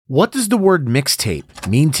What does the word mixtape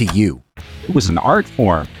mean to you? It was an art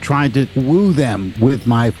form. Trying to woo them with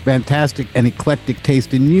my fantastic and eclectic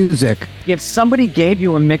taste in music. If somebody gave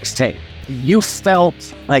you a mixtape, you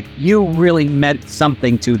felt like you really meant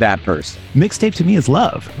something to that person. Mixtape to me is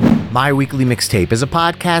love. My Weekly Mixtape is a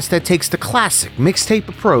podcast that takes the classic mixtape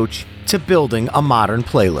approach to building a modern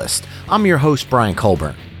playlist. I'm your host, Brian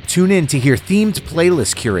Colburn. Tune in to hear themed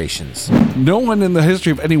playlist curations. No one in the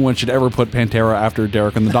history of anyone should ever put Pantera after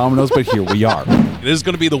Derek and the Dominoes, but here we are. It is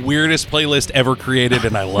going to be the weirdest playlist ever created,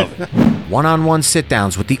 and I love it. One-on-one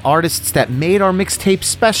sit-downs with the artists that made our mixtape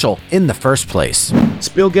special in the first place. It's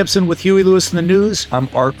Bill Gibson with Huey Lewis in the News. I'm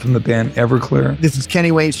Art from the band Everclear. This is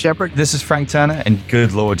Kenny Wayne Shepherd. This is Frank Turner, and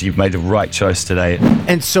good Lord, you've made the right choice today.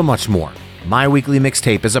 And so much more. My Weekly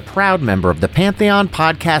Mixtape is a proud member of the Pantheon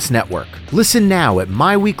Podcast Network. Listen now at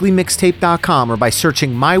myweeklymixtape.com or by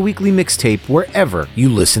searching My Weekly Mixtape wherever you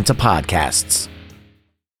listen to podcasts.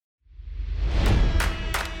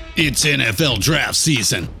 It's NFL draft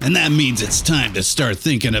season, and that means it's time to start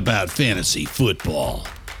thinking about fantasy football.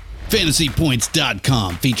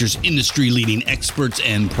 FantasyPoints.com features industry-leading experts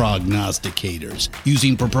and prognosticators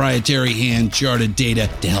using proprietary hand-charted data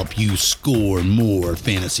to help you score more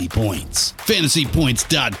fantasy points.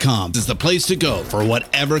 FantasyPoints.com is the place to go for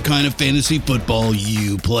whatever kind of fantasy football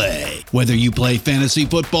you play. Whether you play fantasy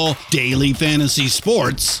football, daily fantasy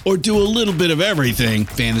sports, or do a little bit of everything,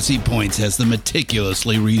 Fantasy Points has the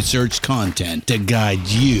meticulously researched content to guide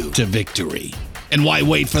you to victory. And why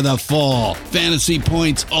wait for the fall? Fantasy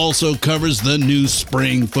Points also covers the new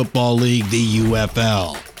spring football league, the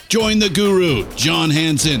UFL. Join the guru, John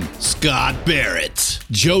Hansen, Scott Barrett,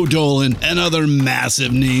 Joe Dolan, and other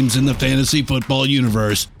massive names in the fantasy football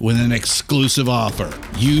universe with an exclusive offer.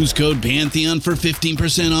 Use code Pantheon for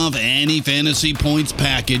 15% off any Fantasy Points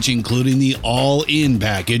package, including the all-in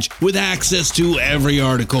package, with access to every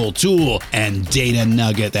article, tool, and data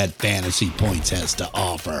nugget that Fantasy Points has to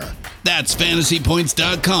offer. That's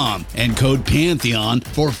FantasyPoints.com and code Pantheon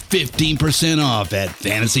for 15% off at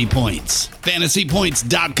Fantasy Points.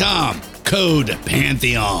 FantasyPoints.com, code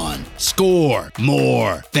Pantheon. Score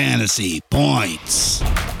more fantasy points.